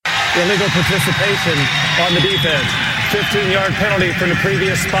illegal participation on the defense. 15-yard penalty from the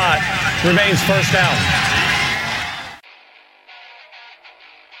previous spot. Remains first down.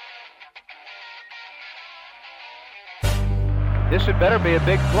 This had better be a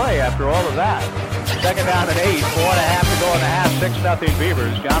big play after all of that. Second down and 8, 4.5 to go in the half, 6-0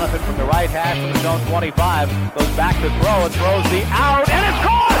 Beavers. Jonathan from the right hash from the zone 25 goes back to throw and throws the out, and it's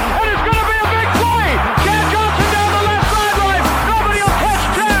caught! And it's going to be a big play! Chad Johnson down the left sideline. Nobody will catch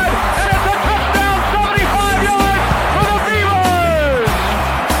Chad, and it's a touchdown, 75 yards for the Beavers!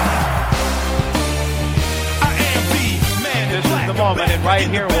 I am the man. This is the moment, and right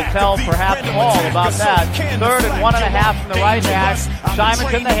here will tell perhaps all about that. 3rd and 1.5 from the right hash.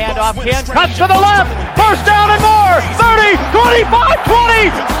 Simon's in the handoff. Ken cuts to the left. First down and more. 30, 25, 20.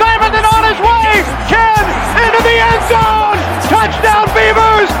 Simonton on his way. Ken into the end zone. Touchdown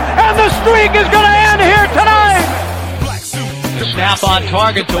Beavers. And the streak is going to end here tonight. The snap on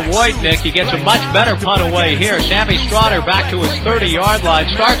target to Wojtnik. He gets a much better punt away here. Sammy Stroughter back to his 30-yard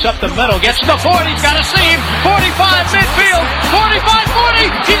line. Starts up the middle. Gets to the 40. He's got a seam. 45 midfield. 45,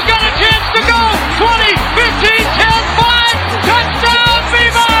 40. He's got a chance to go. 20, 15, 10, 5. Touchdown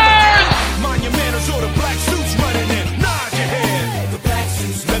Beavers! Monumentals or the black suits running in. Nod your head. The black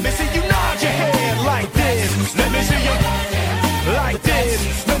suits. Let me see you nod your head like this. Let me see you like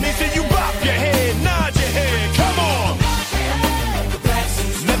this. Let me see you bop your head. Nod your head. Come on.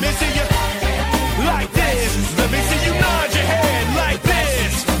 Let me see you like this. Let me see you nod your head like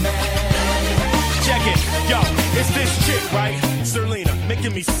this. Check it. Yo, it's this chick, right? Serlina,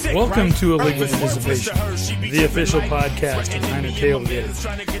 making me sick. Welcome right? to Illegal Participation, the official podcast of Heiner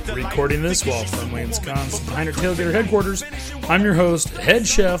Tailgater. Recording this while firmly ensconced at Heiner Tailgater headquarters. I'm your host, head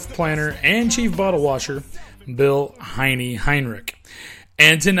chef, planner, and chief bottle washer, Bill Heine Heinrich.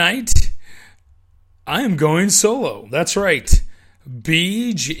 And tonight, I am going solo. That's right.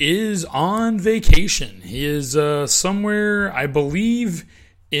 Beej is on vacation. He is somewhere, I believe,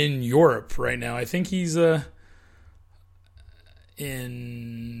 in Europe right now. I think he's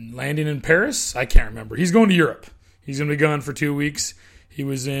landing in Paris. I can't remember. He's going to Europe. He's going to be gone for 2 weeks. He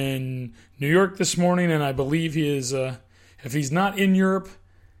was in New York this morning, and I believe he is, if he's not in Europe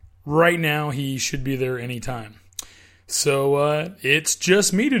right now, he should be there anytime. So it's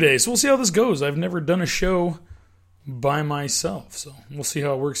just me today. So we'll see how this goes. I've never done a show by myself, so we'll see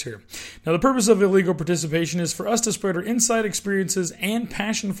how it works here. Now, the purpose of illegal participation is for us to spread our inside experiences and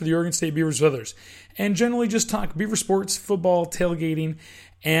passion for the Oregon State Beavers with others, and generally just talk Beaver sports, football, tailgating,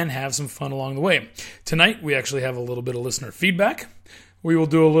 and have some fun along the way. Tonight, we actually have a little bit of listener feedback. We will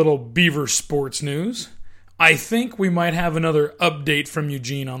do a little Beaver sports news. I think we might have another update from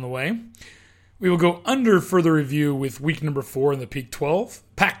Eugene on the way. We will go under further review with week number 4 in the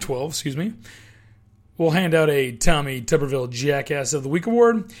Pac-12, We'll hand out a Tommy Tuberville Jackass of the Week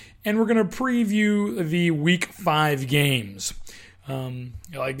award, and we're going to preview the Week 5 games.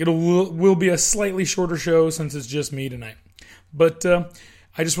 It will be a slightly shorter show since it's just me tonight. But I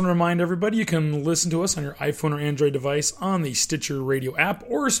just want to remind everybody you can listen to us on your iPhone or Android device on the Stitcher Radio app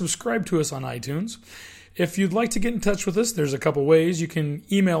or subscribe to us on iTunes. If you'd like to get in touch with us, there's a couple ways. You can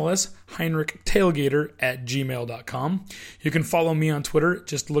email us, heinrichtailgater@gmail.com. You can follow me on Twitter.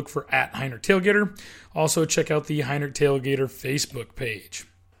 Just look for @HeinrichTailgater. Also, check out the Heinrich Tailgater Facebook page.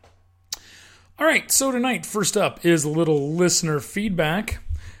 All right, so tonight, first up is a little listener feedback.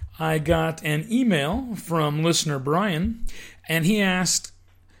 I got an email from listener Brian, and he asked,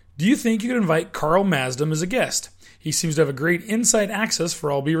 do you think you could invite Carl Masdam as a guest? He seems to have a great inside access for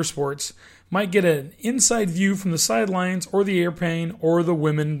all Beaver sports. Might get an inside view from the sidelines or the airplane or the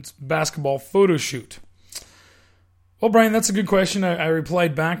women's basketball photo shoot. Well, Brian, that's a good question. I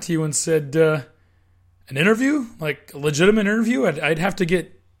replied back to you and said, an interview? Like a legitimate interview? I'd have to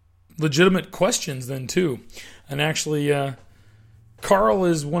get legitimate questions then, too. And actually, Carl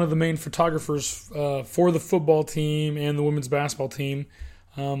is one of the main photographers for the football team and the women's basketball team.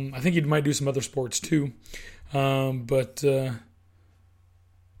 I think he might do some other sports, too. But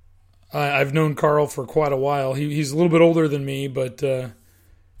I've known Carl for quite a while. He's a little bit older than me, but we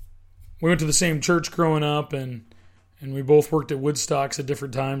went to the same church growing up, and we both worked at Woodstocks at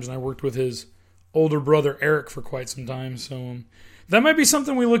different times, and I worked with his older brother Eric for quite some time. So that might be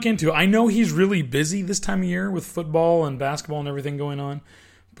something we look into. I know he's really busy this time of year with football and basketball and everything going on,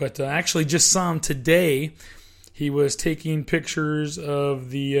 but I actually just saw him today. He was taking pictures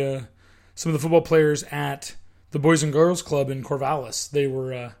of some of the football players at the Boys and Girls Club in Corvallis. They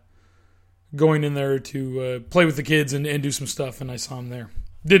were going in there to play with the kids and do some stuff, and I saw him there.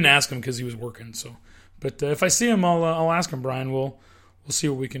 Didn't ask him because he was working. So, but if I see him, I'll ask him, Brian. We'll see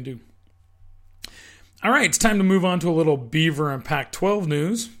what we can do. All right, it's time to move on to a little Beaver and Pac-12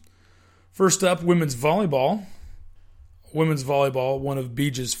 news. First up, women's volleyball. Women's volleyball, one of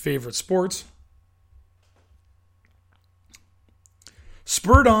Beege's favorite sports.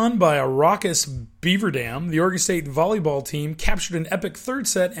 Spurred on by a raucous Beaver Dam, the Oregon State volleyball team captured an epic third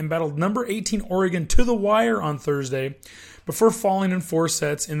set and battled number 18 Oregon to the wire on Thursday before falling in 4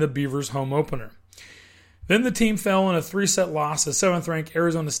 sets in the Beavers' home opener. Then the team fell in a 3-set loss to 7th-ranked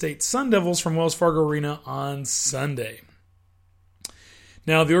Arizona State Sun Devils from Wells Fargo Arena on Sunday.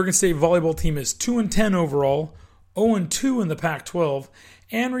 Now, the Oregon State volleyball team is 2-10 overall, 0-2 in the Pac-12,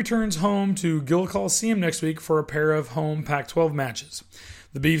 and returns home to Gill Coliseum next week for a pair of home Pac-12 matches.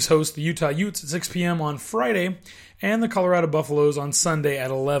 The Beavs host the Utah Utes at 6 p.m. on Friday and the Colorado Buffaloes on Sunday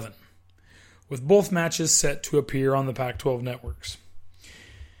at 11, with both matches set to appear on the Pac-12 networks.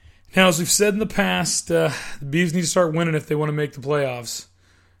 Now, as we've said in the past, the Beavs need to start winning if they want to make the playoffs,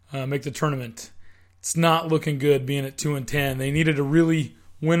 make the tournament. It's not looking good being at 2-10. They needed to really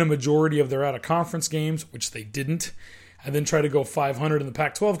win a majority of their out-of-conference games, which they didn't, and then try to go 500 in the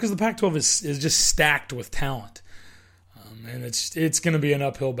Pac-12 because the Pac-12 is just stacked with talent. And it's going to be an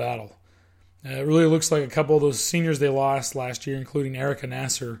uphill battle. It really looks like a couple of those seniors they lost last year, including Erica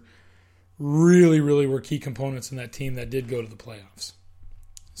Nasser, really were key components in that team that did go to the playoffs.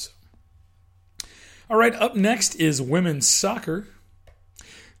 So, all right, up next is women's soccer.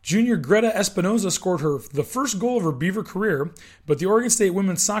 Junior Greta Espinoza scored the first goal of her Beaver career, but the Oregon State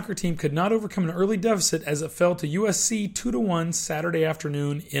women's soccer team could not overcome an early deficit as it fell to USC 2-1 Saturday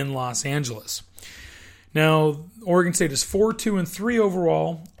afternoon in Los Angeles. Now, Oregon State is 4-2-3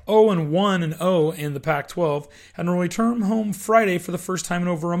 overall, 0-1-0 in the Pac-12, and will return home Friday for the first time in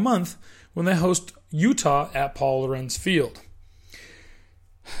over a month when they host Utah at Paul Lorenz Field.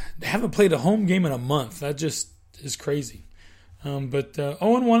 They haven't played a home game in a month. That just is crazy. But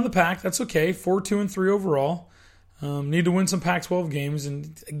 0-1 in the Pac, that's okay. 4-2-3 overall. Need to win some Pac-12 games.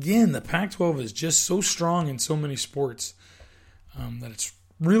 And again, the Pac-12 is just so strong in so many sports that it's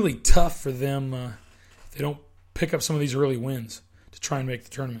really tough for them if they don't pick up some of these early wins to try and make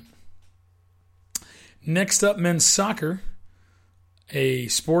the tournament. Next up, men's soccer, a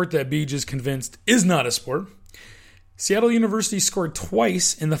sport that Beej is convinced is not a sport. Seattle University scored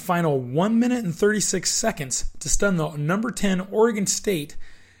twice in the final 1 minute and 36 seconds to stun the number 10 Oregon State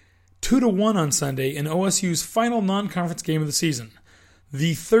 2-1 on Sunday in OSU's final non-conference game of the season,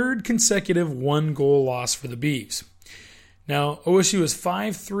 the third consecutive one-goal loss for the Beavs. Now, OSU is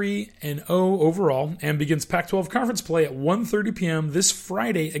 5-3-0 overall and begins Pac-12 conference play at 1:30 p.m. this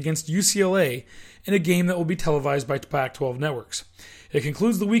Friday against UCLA in a game that will be televised by Pac-12 networks. It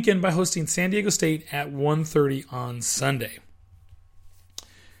concludes the weekend by hosting San Diego State at 1:30 on Sunday.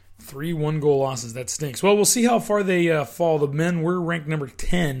 3 one-goal losses, that stinks. Well, we'll see how far they fall. The men were ranked number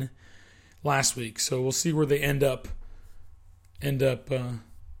 10 last week, so we'll see where they end up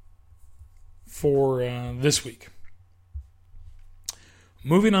for this week.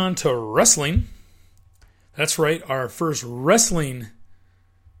 Moving on to wrestling. That's right, our first wrestling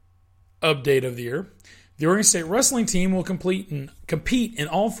update of the year. The Oregon State wrestling team will compete in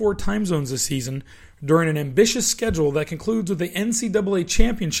all 4 time zones this season during an ambitious schedule that concludes with the NCAA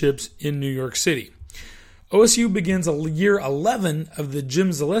Championships in New York City. OSU begins year 11 of the Jim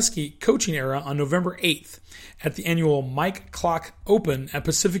Zaleski coaching era on November 8th at the annual Mike Clock Open at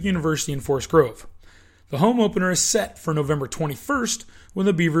Pacific University in Forest Grove. The home opener is set for November 21st when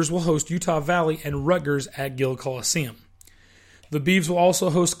the Beavers will host Utah Valley and Rutgers at Gill Coliseum. The Beavs will also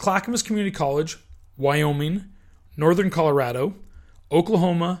host Clackamas Community College, Wyoming, Northern Colorado,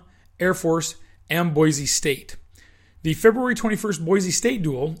 Oklahoma, Air Force, and Boise State. The February 21st Boise State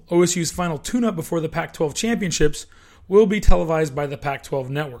duel, OSU's final tune-up before the Pac-12 championships, will be televised by the Pac-12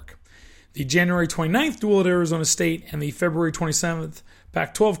 network. The January 29th duel at Arizona State and the February 27th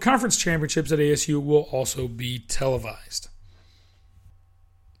Pac-12 Conference Championships at ASU will also be televised.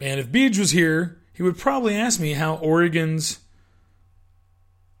 And if Beej was here, he would probably ask me how Oregon's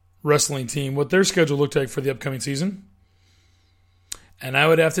wrestling team, what their schedule looked like for the upcoming season. And I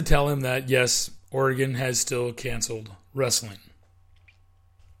would have to tell him that, yes, Oregon has still canceled wrestling.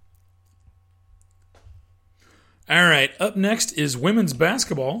 All right, up next is women's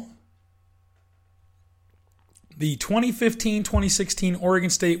basketball. The 2015-2016 Oregon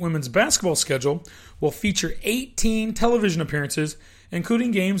State women's basketball schedule will feature 18 television appearances, including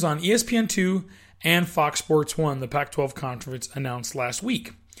games on ESPN2 and Fox Sports 1, the Pac-12 conference announced last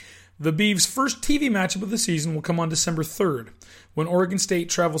week. The Beavs' first TV matchup of the season will come on December 3rd, when Oregon State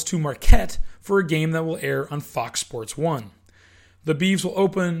travels to Marquette for a game that will air on Fox Sports 1. The Beavs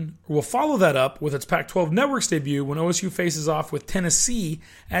will follow that up with its Pac-12 Network's debut when OSU faces off with Tennessee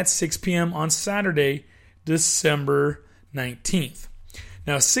at 6 p.m. on Saturday, December 19th.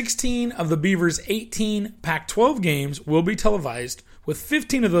 Now, 16 of the Beavers' 18 Pac-12 games will be televised, with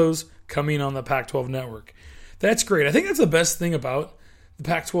 15 of those coming on the Pac-12 network. That's great. I think that's the best thing about the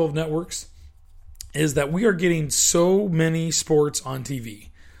Pac-12 networks is that we are getting so many sports on TV.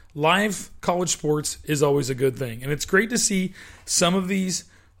 Live college sports is always a good thing. And it's great to see some of these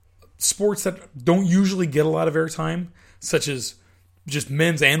sports that don't usually get a lot of airtime, such as just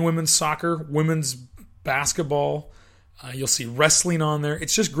men's and women's soccer, women's basketball. You'll see wrestling on there.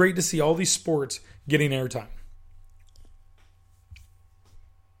 It's just great to see all these sports getting airtime.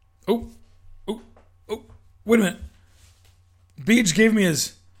 Oh, wait a minute. Beach gave me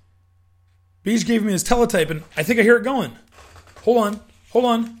his teletype, and I think I hear it going. Hold on. Hold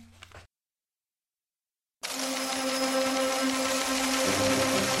on.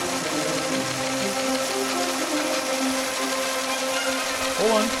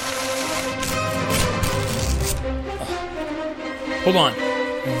 Hold on.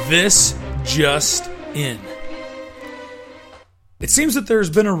 This just in. It seems that there's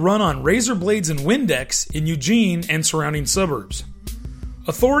been a run on razor blades and Windex in Eugene and surrounding suburbs.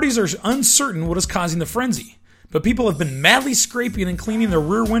 Authorities are uncertain what is causing the frenzy, but people have been madly scraping and cleaning their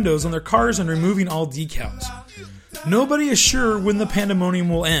rear windows on their cars and removing all decals. Nobody is sure when the pandemonium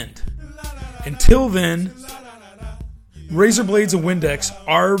will end. Until then, razor blades and Windex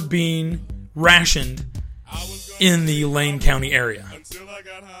are being rationed in the Lane County area.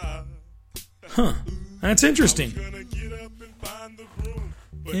 Huh. That's interesting.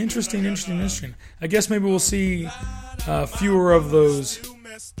 Interesting. I guess maybe we'll see fewer of those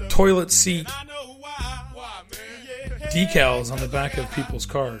toilet seat decals on the back of people's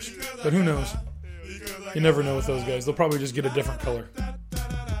cars. But who knows? You never know with those guys. They'll probably just get a different color.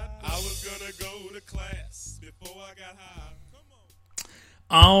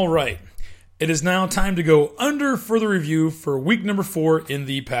 All right. It is now time to go under further review for week number 4 in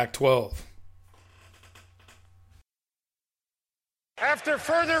the Pac-12. After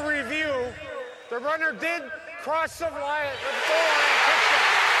further review, the runner did cross the line.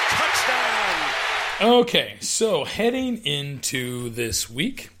 Touchdown! Okay, so heading into this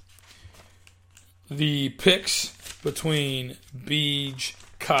week, the picks between Beej,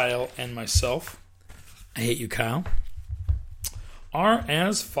 Kyle, and myself, I hate you, Kyle, are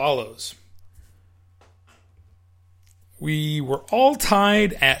as follows. We were all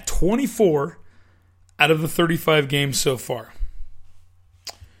tied at 24 out of the 35 games so far.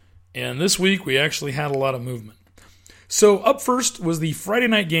 And this week, we actually had a lot of movement. So up first was the Friday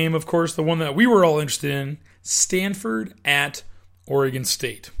night game, of course, the one that we were all interested in, Stanford at Oregon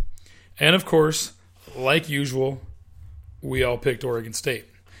State. And of course, like usual, we all picked Oregon State.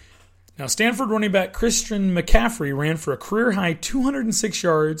 Now, Stanford running back Christian McCaffrey ran for a career-high 206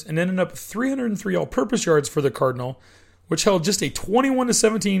 yards and ended up with 303 all-purpose yards for the Cardinal, which held just a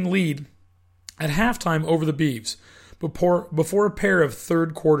 21-17 lead at halftime over the Beavs before a pair of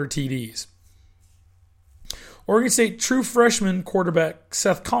third-quarter TDs. Oregon State true freshman quarterback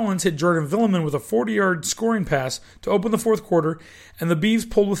Seth Collins hit Jordan Villeman with a 40-yard scoring pass to open the fourth quarter, and the Beavs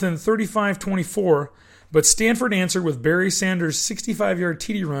pulled within 35-24, but Stanford answered with Barry Sanders' 65-yard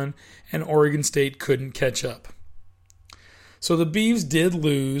TD run, and Oregon State couldn't catch up. So the Beavs did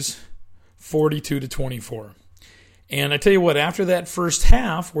lose 42-24. And I tell you what, after that first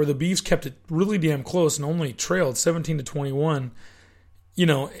half, where the Beavs kept it really damn close and only trailed 17-21, you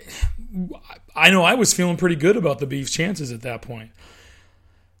know I was feeling pretty good about the Beavs' chances at that point.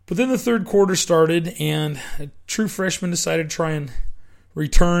 But then the third quarter started, and a true freshman decided to try and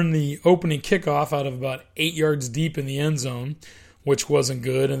return the opening kickoff out of about 8 yards deep in the end zone, which wasn't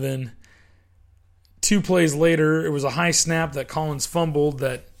good. And then 2 plays later, it was a high snap that Collins fumbled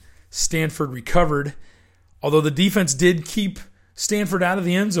that Stanford recovered. Although the defense did keep Stanford out of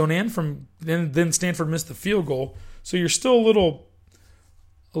the end zone, and then Stanford missed the field goal. So you're still a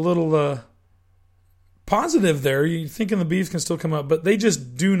little positive there. You're thinking the Beavs can still come up, but they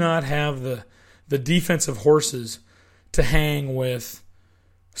just do not have the defensive horses to hang with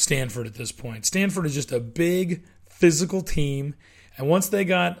Stanford at this point. Stanford is just a big physical team, and once they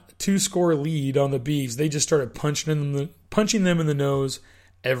got a 2-score lead on the Beavs, they just started punching them in the nose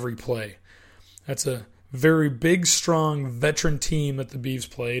every play. That's a very big, strong, veteran team that the Beavs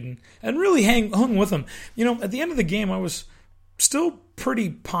played and really hung with them. You know, at the end of the game, I was still pretty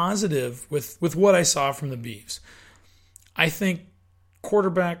positive with what I saw from the Beavs. I think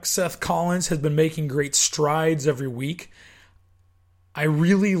quarterback Seth Collins has been making great strides every week. I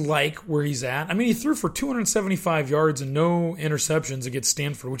really like where he's at. I mean, he threw for 275 yards and no interceptions against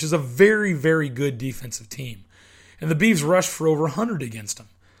Stanford, which is a very, very good defensive team. And the Beavs rushed for over 100 against him.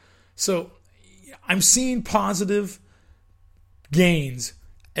 So I'm seeing positive gains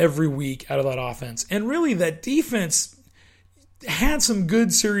every week out of that offense. And really, that defense had some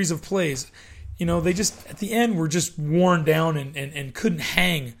good series of plays. They just, at the end, were just worn down and couldn't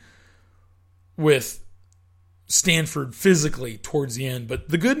hang with Stanford physically towards the end. But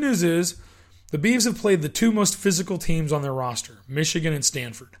the good news is the Beavs have played the two most physical teams on their roster, Michigan and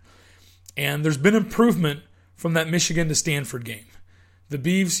Stanford. And there's been improvement from that Michigan to Stanford game. The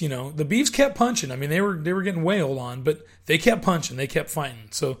Beavs kept punching. I mean, they were getting wailed on, but they kept punching. They kept fighting.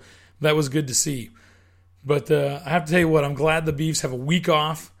 So that was good to see. But I have to tell you what, I'm glad the Beavs have a week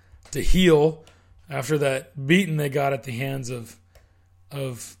off to heal after that beating they got at the hands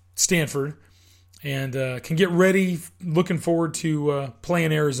of Stanford, and can get ready, looking forward to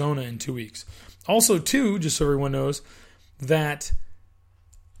playing Arizona in 2 weeks. Also, too, just so everyone knows, that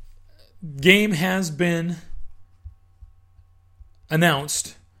game has been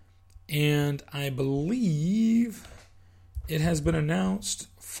announced, and I believe it has been announced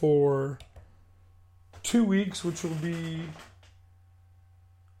for 2 weeks, which will be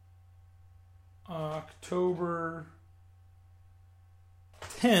October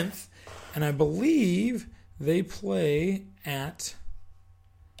 10th, and I believe they play at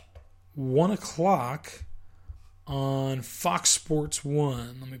 1 o'clock on Fox Sports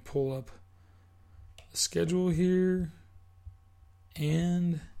 1. Let me pull up the schedule here.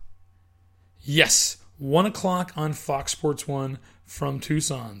 And yes, 1 o'clock on Fox Sports 1 from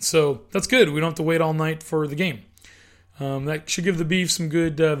Tucson. So that's good. We don't have to wait all night for the game. That should give the Beavs some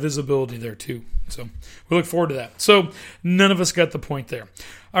good visibility there too. So we look forward to that. So none of us got the point there.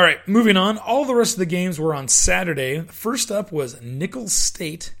 All right, moving on. All the rest of the games were on Saturday. First up was Nicholls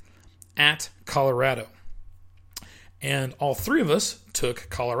State at Colorado. And all three of us took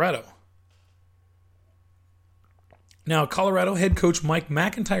Colorado. Now, Colorado head coach Mike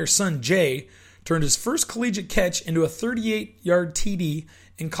McIntyre's son, Jay, turned his first collegiate catch into a 38-yard TD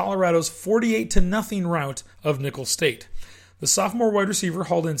in Colorado's 48-0 rout of Nicholls State. The sophomore wide receiver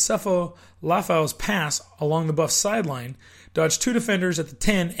hauled in Sefo Lafau's pass along the Buff sideline, dodged two defenders at the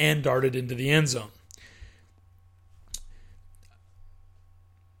 10, and darted into the end zone.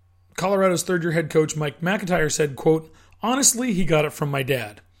 Colorado's third-year head coach Mike McIntyre said, quote, "Honestly, he got it from my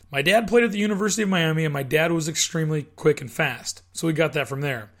dad. My dad played at the University of Miami, and my dad was extremely quick and fast. So he got that from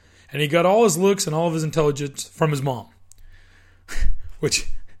there. And he got all his looks and all of his intelligence from his mom." Which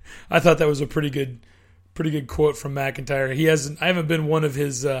I thought that was a pretty good quote from McIntyre. I haven't been one of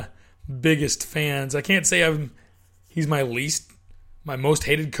his biggest fans. I can't say he's my most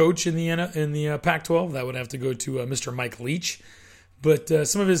hated coach in the Pac-12. That would have to go to Mr. Mike Leach. But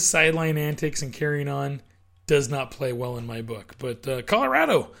some of his sideline antics and carrying on does not play well in my book. But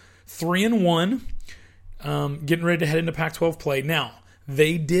Colorado, 3-1, getting ready to head into Pac-12 play. Now,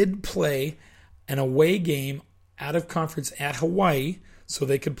 they did play an away game out of conference at Hawaii, so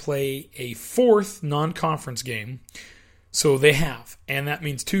they could play a fourth non-conference game. So they have. And that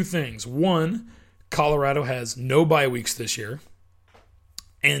means two things. One, Colorado has no bye weeks this year.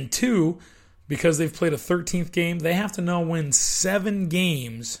 And two, because they've played a 13th game, they have to now win 7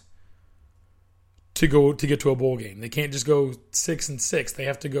 games to get to a bowl game. They can't just go 6-6. They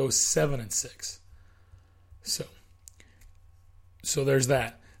have to go 7-6. So there's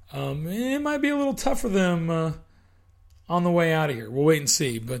that. It might be a little tough for them on the way out of here. We'll wait and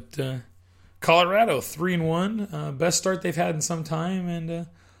see. But Colorado, 3-1. Best start they've had in some time, and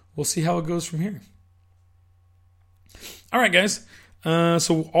we'll see how it goes from here. All right, guys.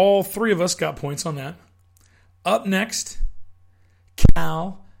 So all three of us got points on that. Up next,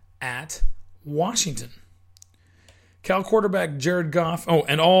 Cal at Washington. Cal quarterback Jared Goff. Oh,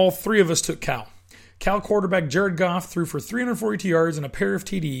 and all three of us took Cal. Cal quarterback Jared Goff threw for 342 yards and a pair of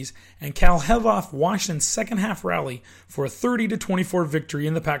TDs, and Cal held off Washington's second-half rally for a 30-24 victory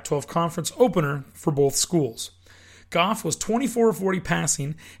in the Pac-12 Conference opener for both schools. Goff was 24-40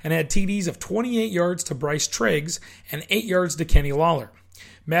 passing and had TDs of 28 yards to Bryce Treggs and 8 yards to Kenny Lawler.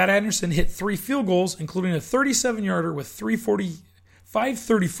 Matt Anderson hit 3 field goals, including a 37-yarder with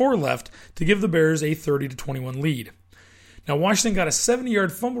 5:34 left to give the Bears a 30-21 lead. Now, Washington got a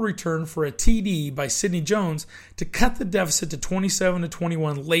 70-yard fumble return for a TD by Sidney Jones to cut the deficit to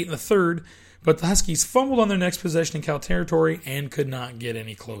 27-21 late in the third, but the Huskies fumbled on their next possession in Cal territory and could not get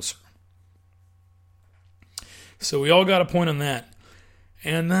any closer. So we all got a point on that.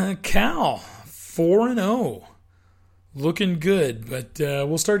 And Cal, 4-0. Looking good, but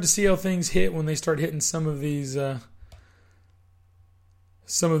we'll start to see how things hit when they start hitting some of these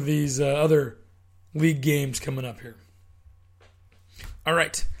other league games coming up here. All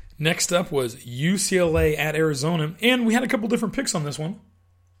right, next up was UCLA at Arizona, and we had a couple different picks on this one.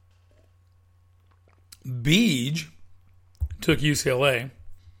 Beej took UCLA.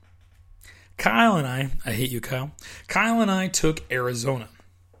 Kyle and I hate you, Kyle. Kyle and I took Arizona.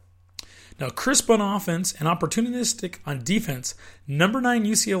 Now, crisp on offense and opportunistic on defense, number 9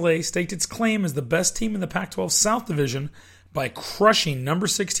 UCLA staked its claim as the best team in the Pac-12 South Division by crushing number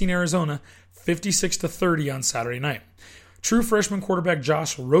 16 Arizona 56-30 on Saturday night. True freshman quarterback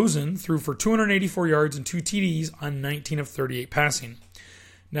Josh Rosen threw for 284 yards and 2 TDs on 19 of 38 passing.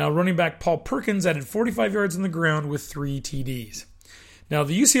 Now, running back Paul Perkins added 45 yards on the ground with 3 TDs. Now,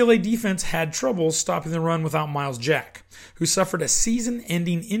 the UCLA defense had trouble stopping the run without Miles Jack, who suffered a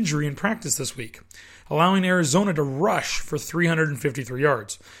season-ending injury in practice this week, allowing Arizona to rush for 353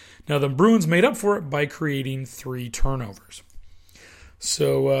 yards. Now, the Bruins made up for it by creating 3 turnovers.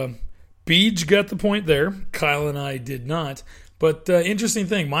 So, Beej got the point there. Kyle and I did not. But interesting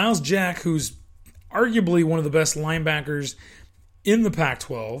thing, Miles Jack, who's arguably one of the best linebackers in the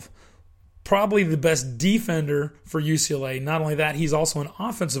Pac-12, probably the best defender for UCLA. Not only that, he's also an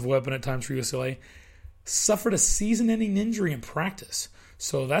offensive weapon at times for UCLA. Suffered a season-ending injury in practice.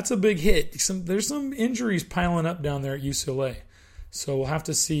 So that's a big hit. There's some injuries piling up down there at UCLA. So we'll have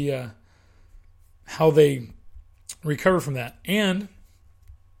to see how they recover from that. And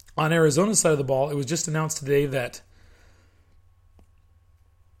on Arizona's side of the ball, it was just announced today that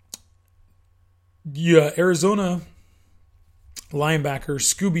Arizona linebacker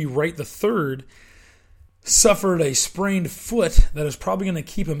Scooby Wright III suffered a sprained foot that is probably going to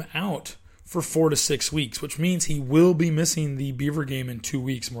keep him out for 4 to 6 weeks, which means he will be missing the Beaver game in 2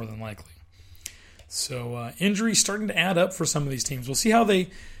 weeks more than likely. So injuries starting to add up for some of these teams. We'll see how they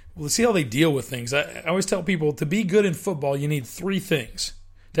deal with things. I always tell people, to be good in football, you need 3 things.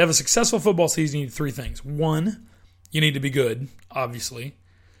 To have a successful football season, you need 3 things. 1, you need to be good, obviously.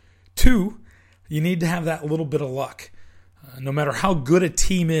 2, you need to have that little bit of luck. No matter how good a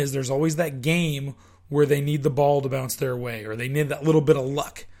team is, there's always that game where they need the ball to bounce their way, or they need that little bit of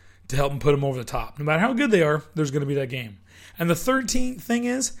luck to help them put them over the top. No matter how good they are, there's going to be that game. And the third thing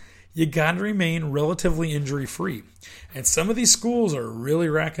is, you got to remain relatively injury-free. And some of these schools are really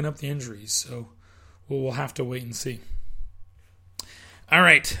racking up the injuries, so we'll have to wait and see. All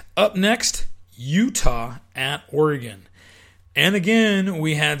right, up next, Utah at Oregon. And again,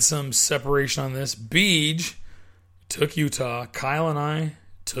 we had some separation on this. Beej took Utah. Kyle and I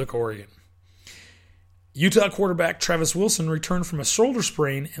took Oregon. Utah quarterback Travis Wilson returned from a shoulder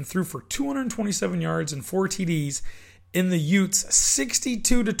sprain and threw for 227 yards and 4 TDs in the Utes'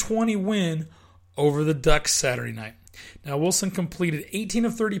 62-20 win over the Ducks Saturday night. Now, Wilson completed 18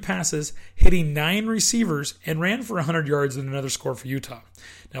 of 30 passes, hitting 9 receivers, and ran for 100 yards in another score for Utah.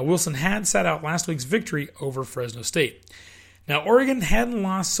 Now, Wilson had sat out last week's victory over Fresno State. Now, Oregon hadn't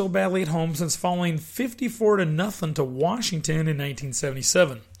lost so badly at home since falling 54-0 to Washington in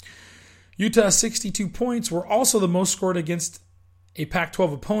 1977. Utah's 62 points were also the most scored against a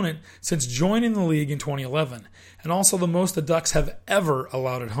Pac-12 opponent since joining the league in 2011, and also the most the Ducks have ever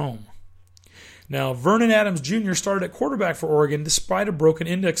allowed at home. Now, Vernon Adams Jr. started at quarterback for Oregon despite a broken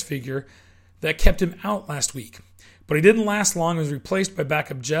index figure that kept him out last week, but he didn't last long and was replaced by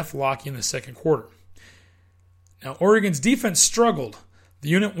backup Jeff Locke in the second quarter. Now, Oregon's defense struggled. The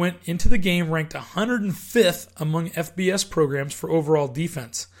unit went into the game ranked 105th among FBS programs for overall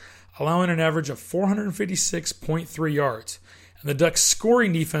defense, allowing an average of 456.3 yards, and the Ducks'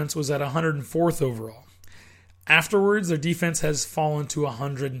 scoring defense was at 104th overall. Afterwards, their defense has fallen to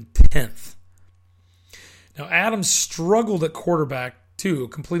 110th. Now, Adams struggled at quarterback, too,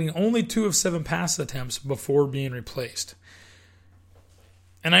 completing only 2 of 7 pass attempts before being replaced.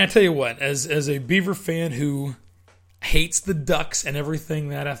 And I tell you what, as a Beaver fan who hates the Ducks and everything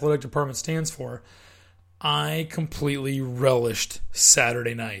that athletic department stands for, I completely relished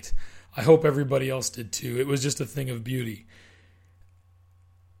Saturday night. I hope everybody else did too. It was just a thing of beauty.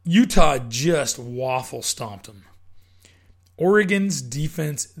 Utah just waffle stomped them. Oregon's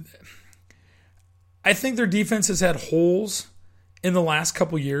defense, I think their defense has had holes in the last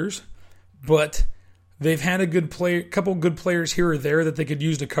couple years, but they've had a couple good players here or there that they could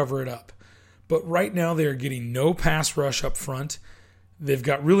use to cover it up. But right now they are getting no pass rush up front. They've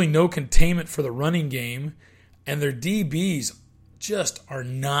got really no containment for the running game, and their DBs just are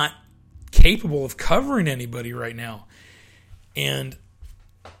not capable of covering anybody right now. And,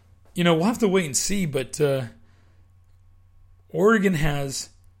 we'll have to wait and see, but Oregon has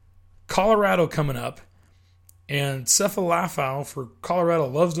Colorado coming up, and Cephalafau for Colorado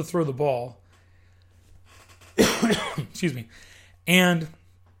loves to throw the ball. Excuse me. And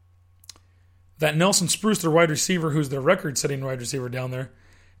that Nelson Spruce, their wide receiver, who's their record-setting wide receiver down there,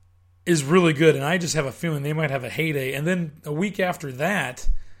 is really good. And I just have a feeling they might have a heyday. And then a week after that,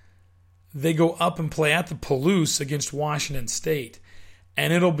 they go up and play at the Palouse against Washington State.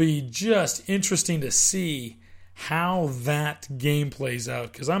 And it'll be just interesting to see how that game plays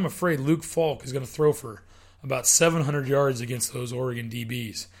out, because I'm afraid Luke Falk is going to throw for about 700 yards against those Oregon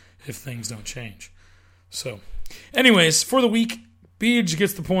DBs if things don't change. So, anyways, for the week, Beej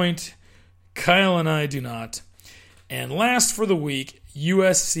gets the point. Kyle and I do not. And last for the week,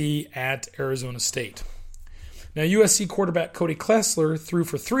 USC at Arizona State. Now, USC quarterback Cody Kessler threw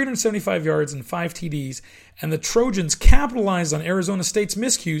for 375 yards and 5 TDs, and the Trojans capitalized on Arizona State's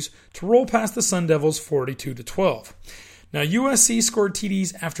miscues to roll past the Sun Devils 42-12. Now, USC scored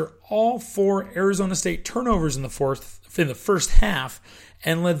TDs after all 4 Arizona State turnovers in the first half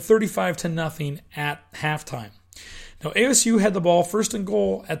and led 35-0 at halftime. Now, ASU had the ball first and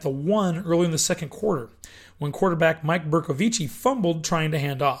goal at the 1 early in the second quarter when quarterback Mike Bercovici fumbled trying to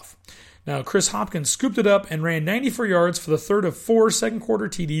hand off. Now, Chris Hopkins scooped it up and ran 94 yards for the third of 4 second-quarter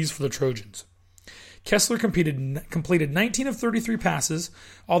TDs for the Trojans. Kessler completed 19 of 33 passes,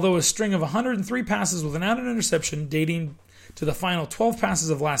 although a string of 103 passes without an interception dating to the final 12 passes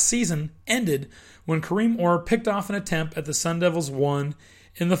of last season ended when Kareem Orr picked off an attempt at the Sun Devils 1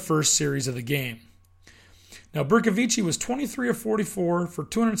 in the first series of the game. Now, Bercovici was 23 of 44 for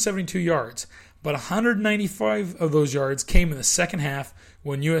 272 yards, but 195 of those yards came in the second half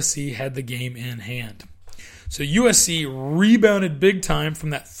when USC had the game in hand. So USC rebounded big time from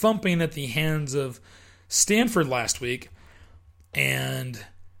that thumping at the hands of Stanford last week, and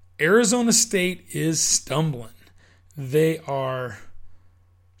Arizona State is stumbling. They are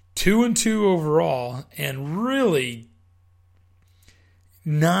 2-2 overall and really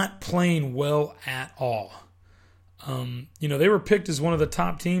not playing well at all. They were picked as one of the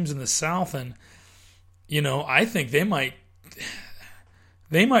top teams in the South, and I think they might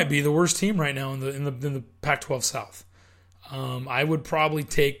be the worst team right now in the Pac-12 South. I would probably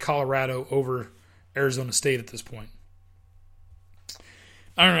take Colorado over Arizona State at this point.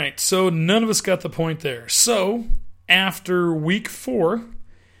 All right, so none of us got the point there. So after week 4,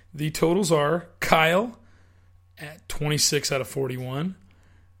 the totals are Kyle at 26 out of 41.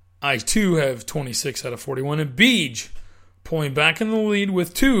 I, too, have 26 out of 41. And Beej pulling back in the lead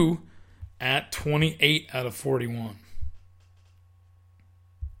with 2 at 28 out of 41.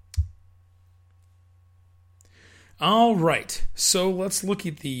 All right, so let's look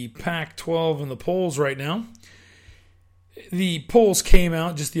at the Pac-12 and the polls right now. The polls came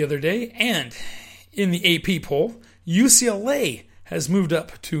out just the other day, and in the AP poll, UCLA has moved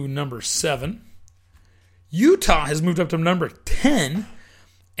up to number 7. Utah has moved up to number 10,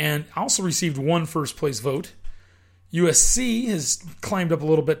 and also received 1 first-place vote. USC has climbed up a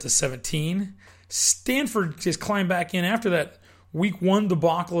little bit to 17. Stanford has climbed back in after that Week 1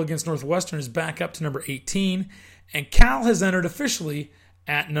 debacle against Northwestern, is back up to number 18. And Cal has entered officially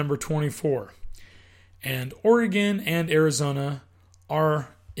at number 24. And Oregon and Arizona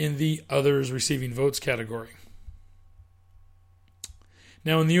are in the others receiving votes category.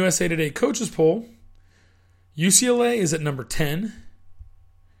 Now in the USA Today Coaches Poll, UCLA is at number 10.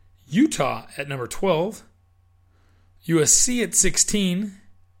 Utah at number 12, USC at 16,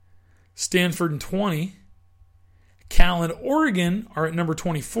 Stanford at 20, Cal and Oregon are at number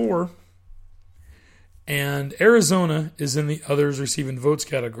 24, and Arizona is in the others receiving votes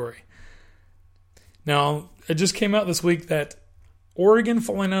category. Now, it just came out this week that Oregon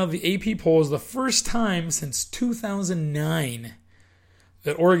falling out of the AP poll is the first time since 2009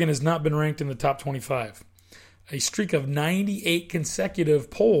 that Oregon has not been ranked in the top 25. A streak of 98 consecutive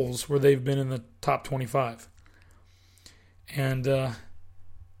polls where they've been in the top 25. And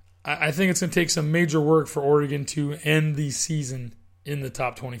I think it's going to take some major work for Oregon to end the season in the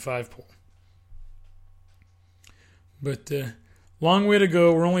top 25 poll. But long way to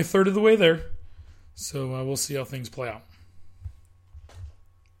go. We're only a third of the way there. So we'll see how things play out.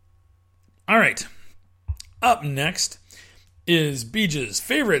 All right. Up next is Beej's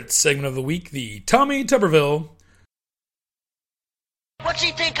favorite segment of the week, the Tommy Tuberville. What's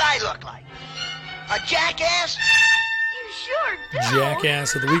he think I look like? A jackass? You sure do.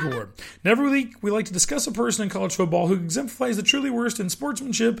 Jackass of the Week award. Now, every week, we like to discuss a person in college football who exemplifies the truly worst in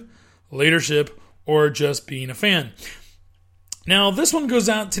sportsmanship, leadership, or just being a fan. Now, this one goes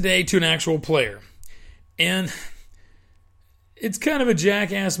out today to an actual player. And it's kind of a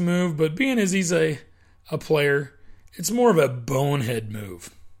jackass move, but being as he's a player, it's more of a bonehead move.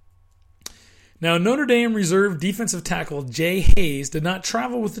 Now, Notre Dame reserve defensive tackle Jay Hayes did not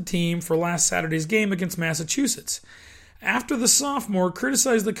travel with the team for last Saturday's game against Massachusetts, after the sophomore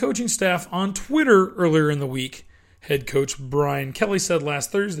criticized the coaching staff on Twitter earlier in the week, head coach Brian Kelly said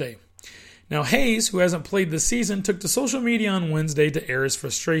last Thursday. Now, Hayes, who hasn't played this season, took to social media on Wednesday to air his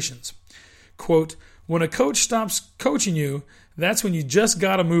frustrations. Quote, "When a coach stops coaching you, that's when you just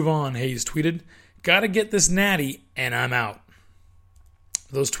gotta move on," Hayes tweeted. "Gotta get this natty, and I'm out."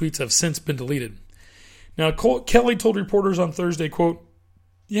 Those tweets have since been deleted. Now, Kelly told reporters on Thursday, quote,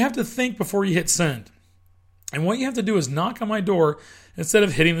 "You have to think before you hit send. And what you have to do is knock on my door instead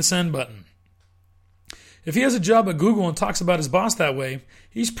of hitting the send button. If he has a job at Google and talks about his boss that way,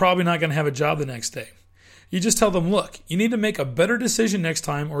 he's probably not going to have a job the next day. You just tell them, look, you need to make a better decision next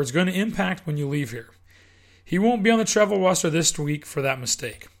time or it's going to impact when you leave here. He won't be on the travel roster this week for that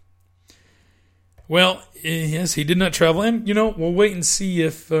mistake." Well, yes, he did not travel. And, we'll wait and see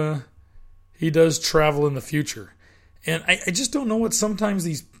if he does travel in the future. And I just don't know what sometimes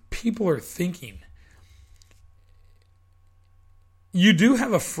these people are thinking. You do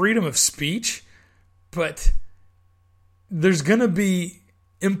have a freedom of speech, but there's going to be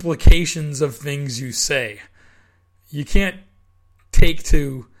implications of things you say. You can't take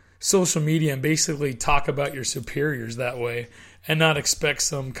to social media and basically talk about your superiors that way and not expect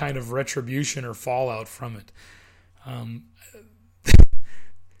some kind of retribution or fallout from it.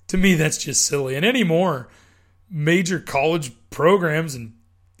 To me, that's just silly. And anymore, major college programs and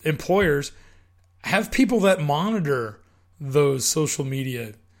employers have people that monitor those social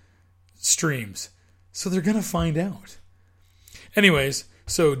media streams. So they're going to find out. Anyways,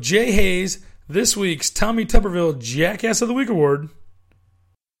 so Jay Hayes, this week's Tommy Tuberville Jackass of the Week Award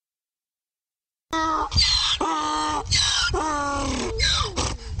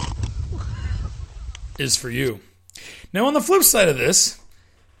is for you. Now, on the flip side of this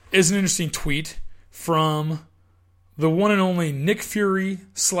is an interesting tweet from the one and only Nick Fury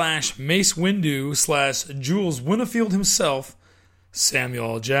 / Mace Windu / Jules Winnfield himself,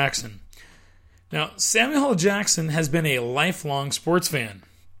 Samuel L. Jackson. Now, Samuel L. Jackson has been a lifelong sports fan,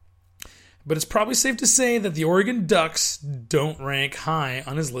 but it's probably safe to say that the Oregon Ducks don't rank high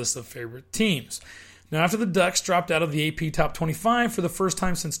on his list of favorite teams. Now, after the Ducks dropped out of the AP Top 25 for the first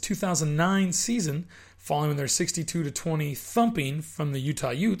time since 2009 season, following their 62-20 thumping from the Utah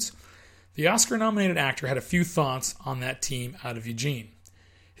Utes, the Oscar-nominated actor had a few thoughts on that team out of Eugene.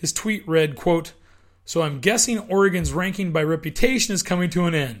 His tweet read, quote, "So I'm guessing Oregon's ranking by reputation is coming to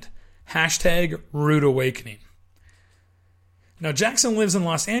an end. #Rude Awakening." Now, Jackson lives in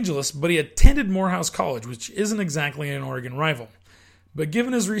Los Angeles, but he attended Morehouse College, which isn't exactly an Oregon rival. But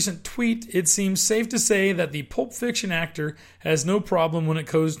given his recent tweet, it seems safe to say that the Pulp Fiction actor has no problem when it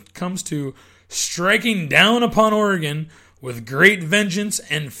comes to striking down upon Oregon with great vengeance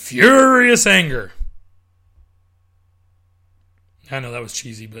and furious anger. I know that was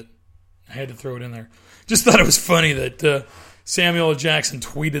cheesy, but I had to throw it in there. Just thought it was funny that Samuel L. Jackson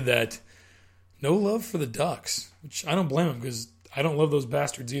tweeted that. No love for the Ducks, which I don't blame him because I don't love those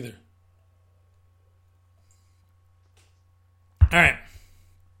bastards either. All right.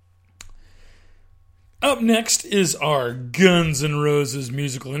 Up next is our Guns N' Roses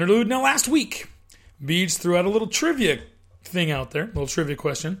musical interlude. Now, last week, Beach threw out a little trivia thing out there, a little trivia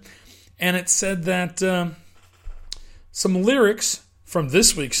question, and it said that some lyrics from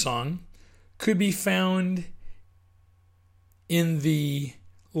this week's song could be found in the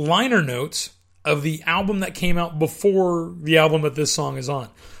liner notes of the album that came out before the album that this song is on.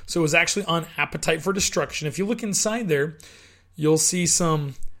 So it was actually on Appetite for Destruction. If you look inside there, you'll see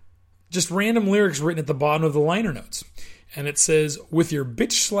some just random lyrics written at the bottom of the liner notes. And it says, "With your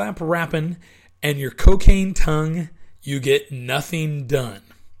bitch slap rappin' and your cocaine tongue, you get nothing done."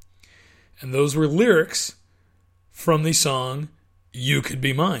 And those were lyrics from the song You Could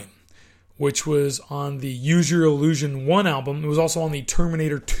Be Mine, which was on the Use Your Illusion 1 album. It was also on the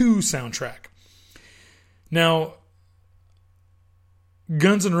Terminator 2 soundtrack. Now,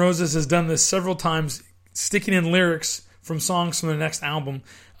 Guns N' Roses has done this several times, sticking in lyrics from songs from the next album.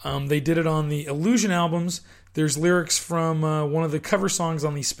 They did it on the Illusion albums. There's lyrics from one of the cover songs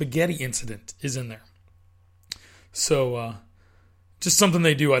on the Spaghetti Incident is in there. So, just something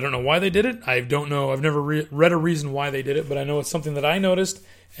they do. I don't know why they did it. I don't know. I've never read a reason why they did it, but I know it's something that I noticed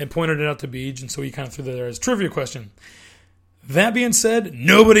and pointed it out to Beej, and so he kind of threw that there as a trivia question. That being said,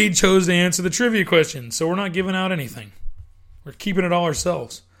 nobody chose to answer the trivia question, so we're not giving out anything. We're keeping it all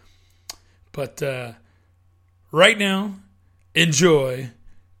ourselves. But right now, enjoy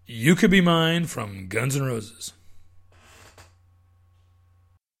You Could Be Mine from Guns N' Roses.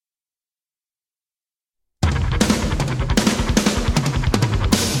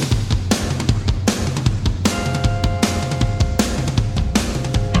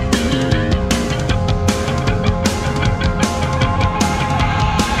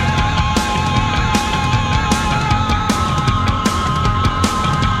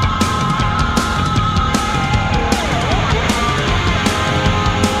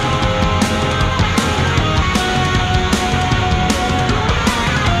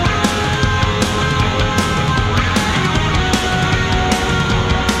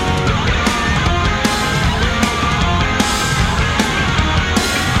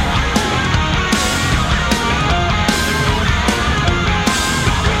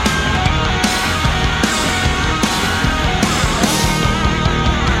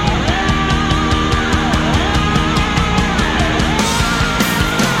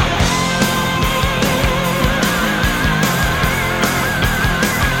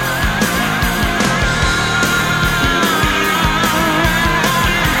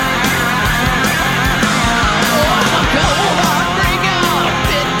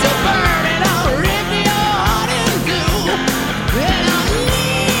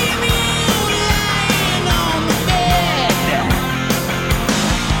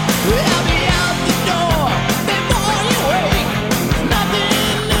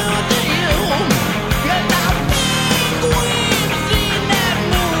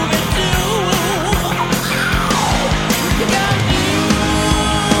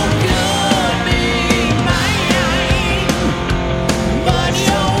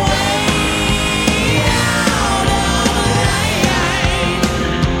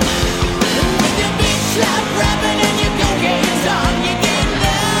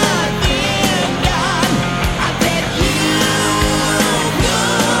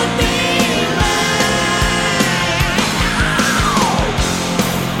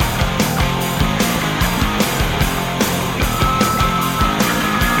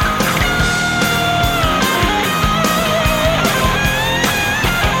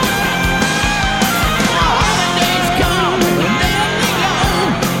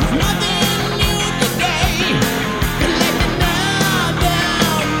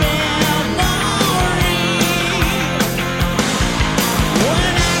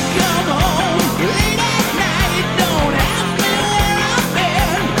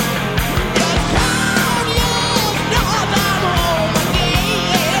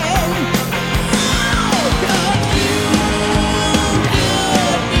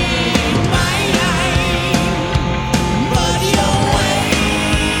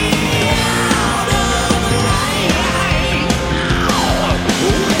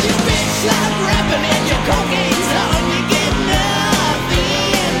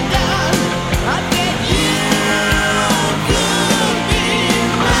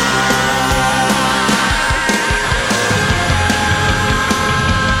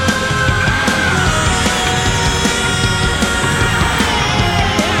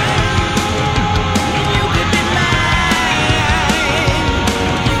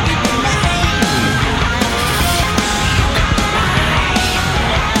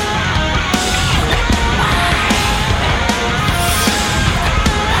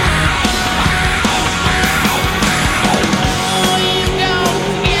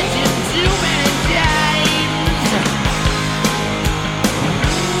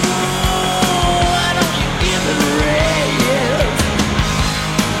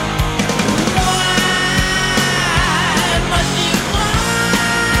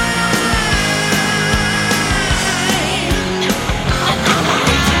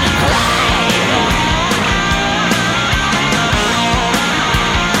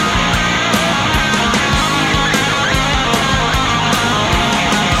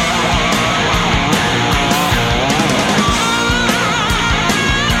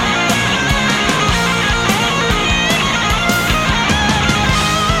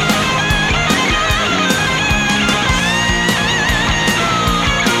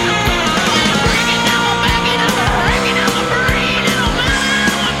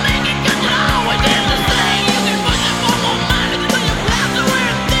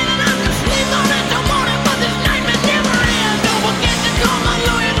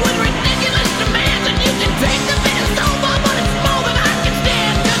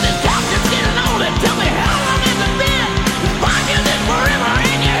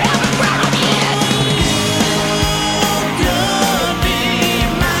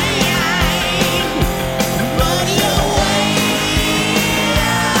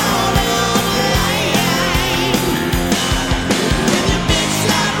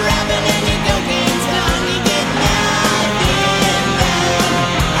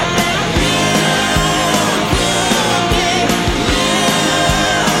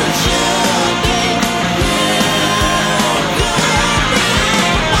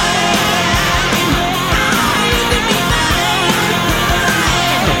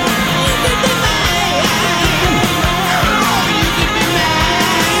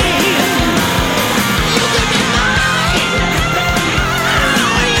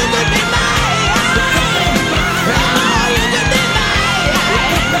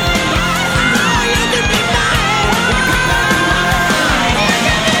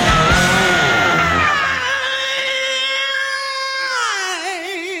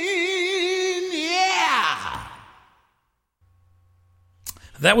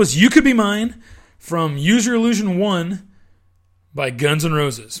 That was You Could Be Mine from Use Your Illusion 1 by Guns N'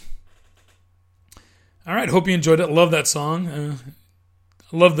 Roses. All right, hope you enjoyed it. Love that song.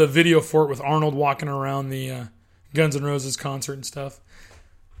 I love the video for it with Arnold walking around the Guns N' Roses concert and stuff.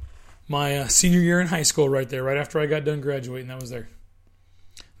 My senior year in high school right there, right after I got done graduating, that was there.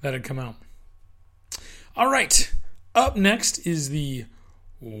 That had come out. All right, up next is the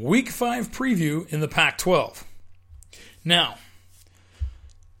Week 5 preview in the Pac-12. Now,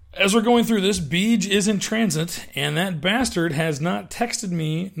 as we're going through this, Beej is in transit, and that bastard has not texted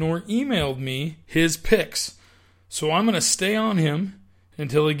me nor emailed me his picks. So I'm going to stay on him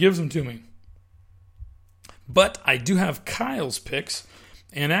until he gives them to me. But I do have Kyle's picks,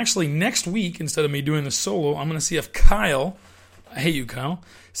 and actually next week, instead of me doing the solo, I'm going to see if Kyle, I hate you, Kyle,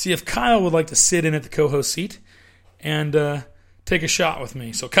 see if Kyle would like to sit in at the co-host seat and take a shot with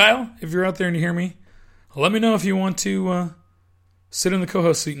me. So Kyle, if you're out there and you hear me, let me know if you want to sit in the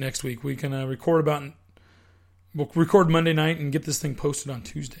co-host seat next week. We can we'll record Monday night and get this thing posted on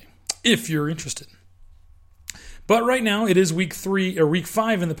Tuesday, if you're interested. But right now, it is week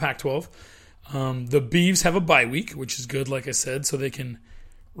 5 in the Pac-12. The Beavs have a bye week, which is good, like I said, so they can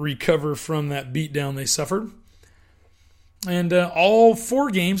recover from that beatdown they suffered. And all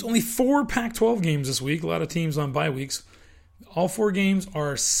 4 games, only 4 Pac-12 games this week, a lot of teams on bye weeks. All 4 games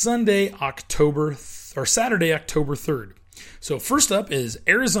are Saturday, October 3rd. So first up is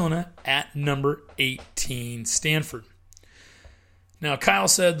Arizona at number 18, Stanford. Now, Kyle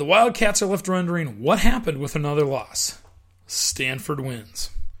said, the Wildcats are left wondering what happened with another loss. Stanford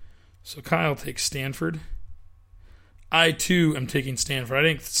wins. So Kyle takes Stanford. I, too, am taking Stanford. I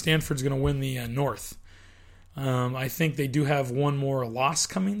think Stanford's going to win the North. I think they do have one more loss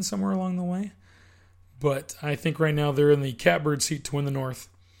coming somewhere along the way. But I think right now they're in the catbird seat to win the North.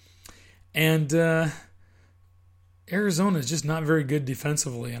 And Arizona is just not very good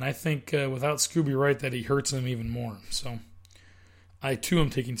defensively. And I think without Scooby Wright that he hurts them even more. So I, too, am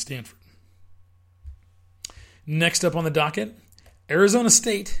taking Stanford. Next up on the docket, Arizona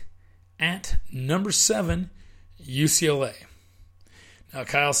State at number 7, UCLA. Now,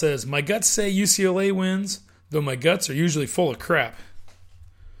 Kyle says, my guts say UCLA wins, though my guts are usually full of crap.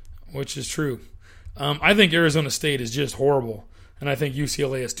 Which is true. I think Arizona State is just horrible. And I think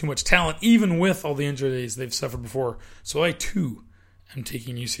UCLA has too much talent, even with all the injuries they've suffered before. So I, too, am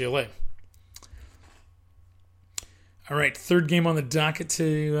taking UCLA. All right, third game on the docket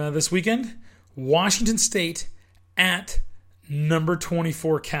to this weekend. Washington State at number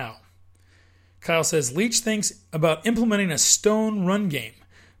 24, Cal. Kyle says, Leach thinks about implementing a stone run game,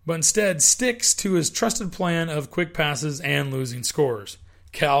 but instead sticks to his trusted plan of quick passes and losing scores.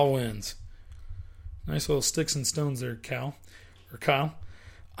 Cal wins. Nice little sticks and stones there, Cal. Or Kyle.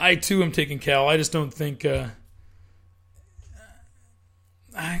 I, too, am taking Cal. I just don't think...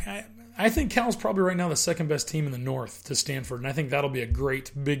 I think Cal's probably right now the second best team in the North to Stanford, and I think that'll be a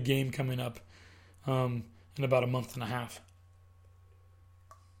great big game coming up in about a month and a half.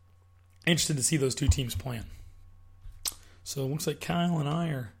 Interested to see those two teams playing. So it looks like Kyle and I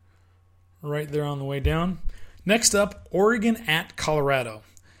are right there on the way down. Next up, Oregon at Colorado.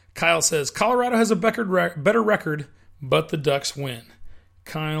 Kyle says, Colorado has a better record, but the Ducks win.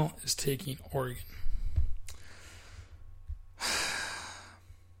 Kyle is taking Oregon.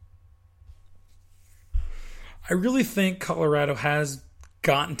 I really think Colorado has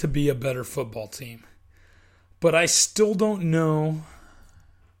gotten to be a better football team. But I still don't know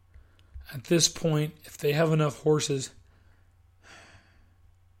at this point if they have enough horses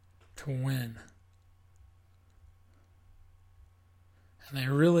to win. And they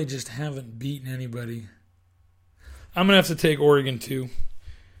really just haven't beaten anybody. I'm going to have to take Oregon too.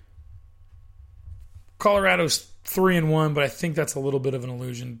 Colorado's 3-1, but I think that's a little bit of an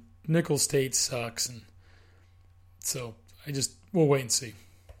illusion. Nicholls State sucks, and so we'll wait and see.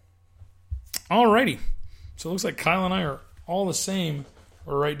 Alrighty. So it looks like Kyle and I are all the same.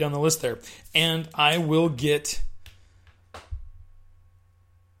 We're right down the list there. And I will get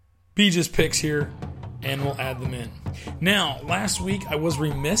Beej's picks here, and we'll add them in. Now, last week I was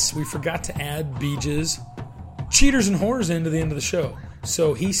remiss. We forgot to add Beej's Cheaters and Horrors into the end of the show.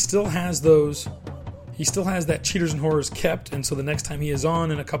 So he still has those. He still has that Cheaters and Horrors kept, and so the next time he is on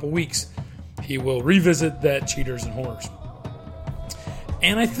in a couple weeks, he will revisit that Cheaters and Horrors.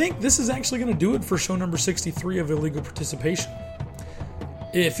 And I think this is actually going to do it for show number 63 of Illegal Participation.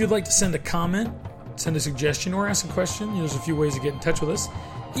 If you'd like to send a comment, send a suggestion, or ask a question, there's a few ways to get in touch with us.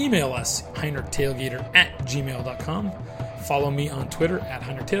 Email us, HeinrichTailgater@gmail.com. Follow me on Twitter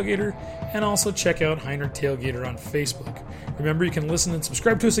 @HeinrichTailgater, and also check out Heinrich Tailgater on Facebook. Remember, you can listen and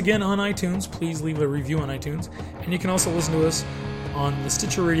subscribe to us again on iTunes. Please leave a review on iTunes. And you can also listen to us on the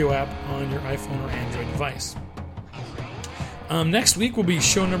Stitcher Radio app on your iPhone or Android device. Next week will be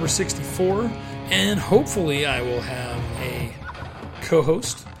show number 64, and hopefully I will have a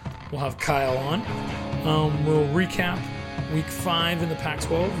co-host. We'll have Kyle on. We'll recap Week 5 in the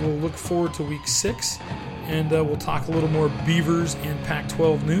Pac-12. We'll look forward to Week 6, and we'll talk a little more Beavers and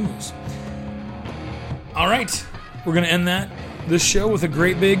Pac-12 news. All right, we're going to end this show with a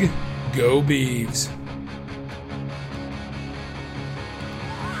great big Go Beavs.